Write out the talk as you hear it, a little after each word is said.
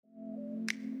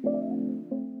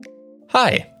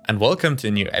Hi, and welcome to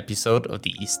a new episode of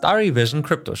the Starry Vision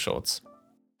Crypto Shorts.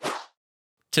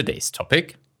 Today's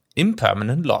topic,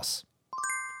 impermanent loss.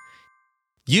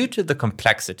 Due to the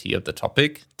complexity of the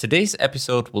topic, today's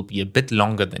episode will be a bit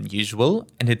longer than usual,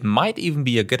 and it might even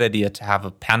be a good idea to have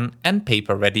a pen and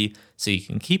paper ready so you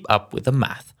can keep up with the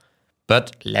math.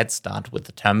 But let's start with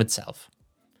the term itself.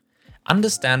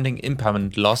 Understanding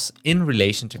impermanent loss in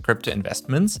relation to crypto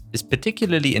investments is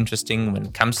particularly interesting when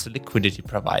it comes to liquidity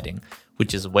providing,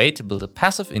 which is a way to build a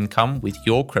passive income with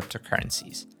your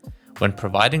cryptocurrencies. When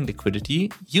providing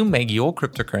liquidity, you make your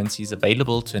cryptocurrencies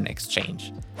available to an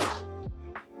exchange.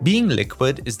 Being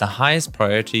liquid is the highest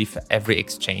priority for every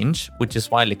exchange, which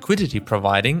is why liquidity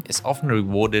providing is often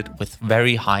rewarded with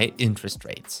very high interest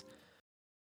rates.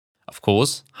 Of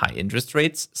course, high interest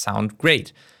rates sound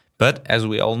great, but as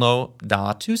we all know, there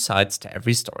are two sides to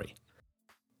every story.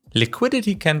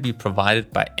 Liquidity can be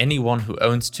provided by anyone who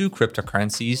owns two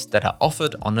cryptocurrencies that are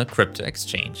offered on a crypto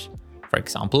exchange. For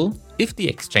example, if the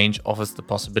exchange offers the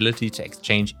possibility to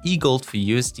exchange e-gold for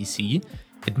USDC,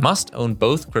 it must own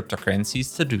both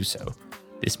cryptocurrencies to do so.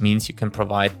 This means you can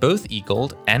provide both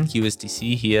e-gold and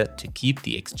USDC here to keep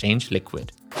the exchange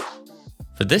liquid.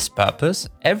 For this purpose,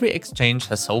 every exchange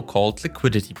has so-called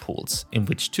liquidity pools, in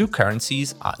which two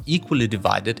currencies are equally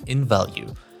divided in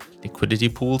value. Liquidity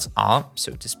pools are,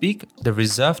 so to speak, the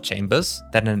reserve chambers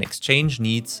that an exchange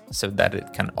needs so that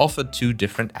it can offer two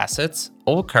different assets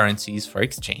or currencies for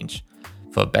exchange.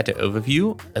 For a better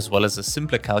overview, as well as a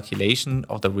simpler calculation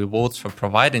of the rewards for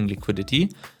providing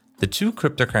liquidity, the two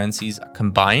cryptocurrencies are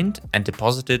combined and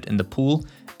deposited in the pool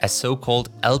as so-called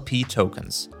LP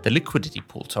tokens, the liquidity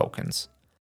pool tokens.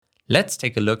 Let's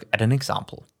take a look at an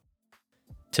example.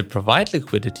 To provide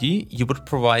liquidity, you would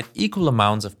provide equal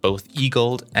amounts of both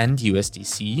e-gold and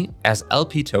USDC as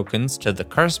LP tokens to the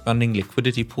corresponding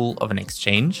liquidity pool of an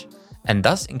exchange, and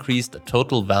thus increase the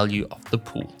total value of the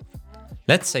pool.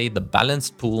 Let's say the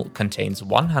balanced pool contains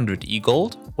 100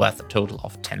 e-gold, worth a total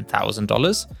of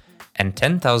 $10,000, and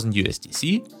 10,000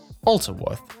 USDC, also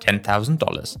worth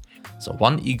 $10,000. So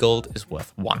one e-gold is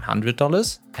worth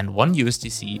 $100 and one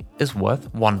USDC is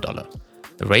worth $1.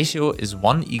 The ratio is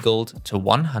 1 e-gold to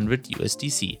 100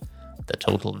 USDC. The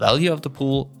total value of the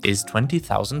pool is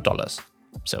 $20,000.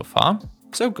 So far,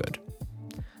 so good.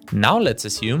 Now let's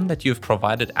assume that you've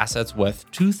provided assets worth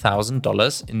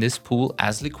 $2,000 in this pool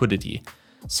as liquidity.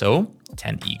 So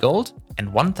 10 e-gold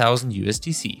and 1,000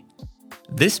 USDC.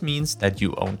 This means that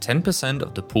you own 10%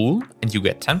 of the pool and you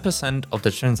get 10% of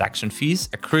the transaction fees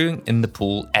accruing in the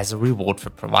pool as a reward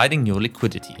for providing your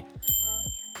liquidity.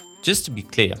 Just to be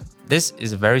clear, this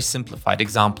is a very simplified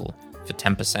example. For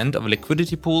 10% of a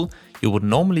liquidity pool, you would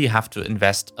normally have to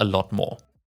invest a lot more.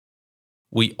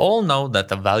 We all know that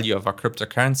the value of our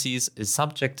cryptocurrencies is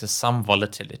subject to some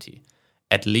volatility,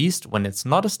 at least when it's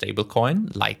not a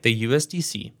stablecoin like the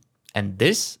USDC. And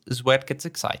this is where it gets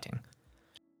exciting.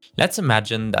 Let's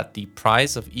imagine that the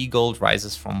price of e-gold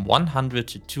rises from $100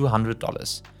 to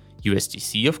 $200.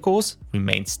 USDC, of course,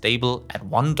 remains stable at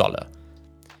 $1.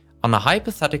 On a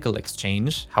hypothetical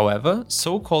exchange, however,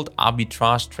 so-called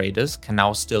arbitrage traders can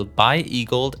now still buy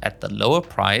e-gold at the lower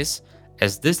price,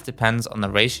 as this depends on the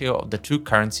ratio of the two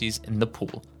currencies in the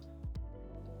pool.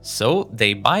 So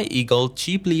they buy e-gold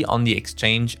cheaply on the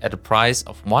exchange at a price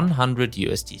of 100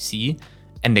 USDC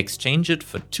and exchange it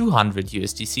for 200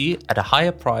 USDC at a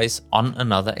higher price on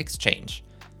another exchange.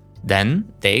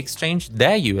 Then they exchange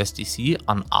their USDC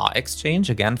on our exchange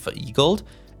again for e-gold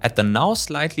at the now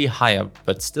slightly higher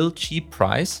but still cheap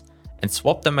price and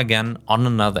swap them again on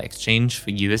another exchange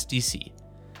for USDC.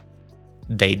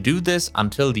 They do this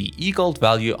until the e-gold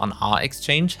value on our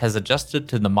exchange has adjusted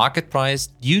to the market price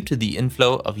due to the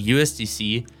inflow of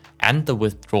USDC and the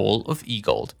withdrawal of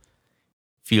e-gold.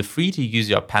 Feel free to use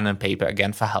your pen and paper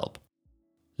again for help.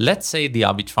 Let's say the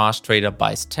arbitrage trader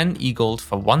buys 10 e-gold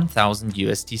for 1,000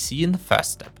 USDC in the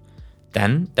first step.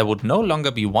 Then there would no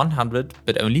longer be 100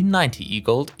 but only 90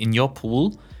 e-gold in your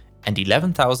pool and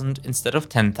 11,000 instead of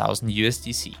 10,000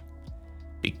 USDC.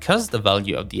 Because the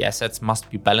value of the assets must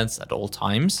be balanced at all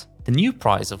times, the new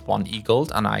price of 1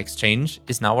 e-gold on our exchange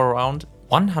is now around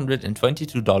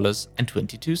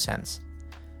 $122.22.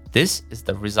 This is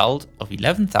the result of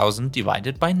 11,000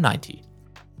 divided by 90.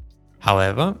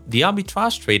 However, the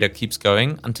arbitrage trader keeps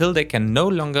going until they can no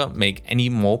longer make any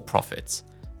more profits.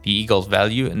 The e-gold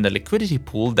value in the liquidity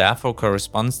pool therefore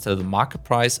corresponds to the market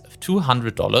price of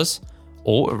 $200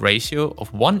 or a ratio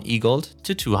of 1 e-gold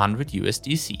to 200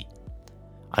 USDC.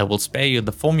 I will spare you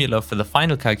the formula for the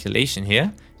final calculation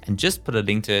here and just put a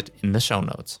link to it in the show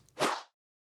notes.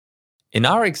 In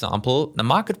our example, the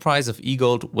market price of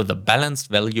eGold with a balanced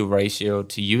value ratio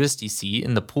to USDC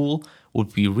in the pool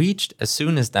would be reached as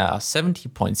soon as there are 70.7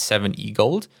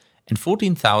 eGold and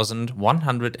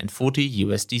 14,140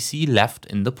 USDC left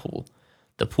in the pool.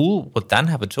 The pool would then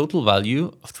have a total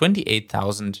value of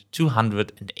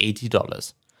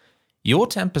 $28,280. Your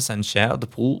 10% share of the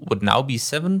pool would now be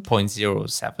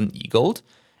 7.07 eGold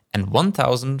and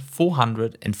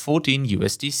 1,414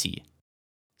 USDC.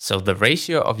 So the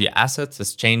ratio of your assets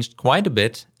has changed quite a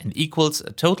bit and equals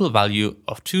a total value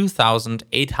of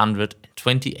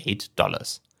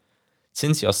 $2,828.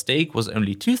 Since your stake was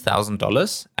only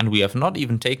 $2,000 and we have not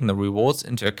even taken the rewards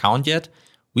into account yet,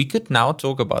 we could now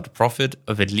talk about a profit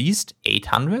of at least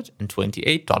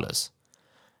 $828.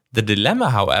 The dilemma,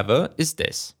 however, is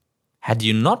this. Had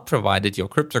you not provided your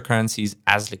cryptocurrencies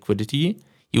as liquidity,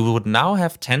 you would now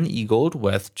have 10 eGold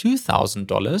worth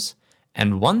 $2,000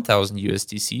 and 1,000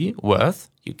 USDC worth,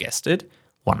 you guessed it,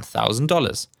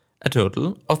 $1,000, a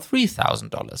total of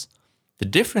 $3,000. The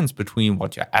difference between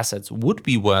what your assets would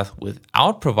be worth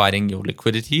without providing your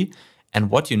liquidity and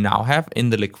what you now have in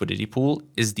the liquidity pool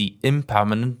is the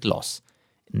impermanent loss.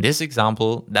 In this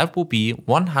example, that will be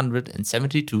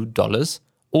 $172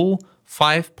 or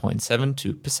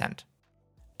 5.72%.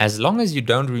 As long as you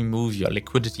don't remove your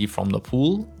liquidity from the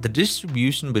pool, the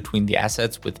distribution between the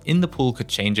assets within the pool could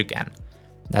change again.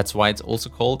 That's why it's also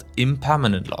called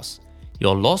impermanent loss.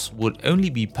 Your loss would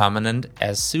only be permanent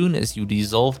as soon as you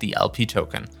dissolve the LP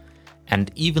token.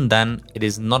 And even then, it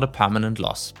is not a permanent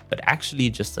loss, but actually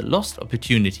just a lost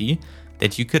opportunity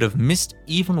that you could have missed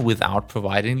even without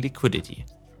providing liquidity.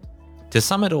 To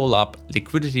sum it all up,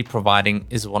 liquidity providing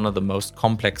is one of the most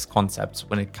complex concepts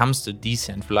when it comes to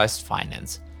decentralized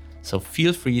finance. So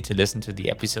feel free to listen to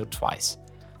the episode twice.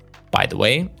 By the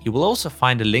way, you will also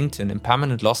find a link to an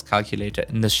impermanent loss calculator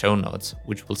in the show notes,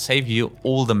 which will save you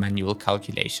all the manual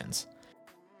calculations.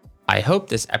 I hope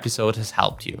this episode has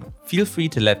helped you. Feel free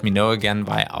to let me know again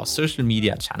via our social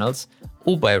media channels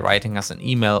or by writing us an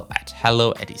email at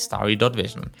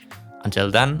hello@istari.vision. Until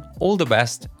then, all the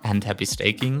best and happy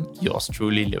staking, yours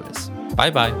truly, Lewis.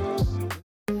 Bye bye.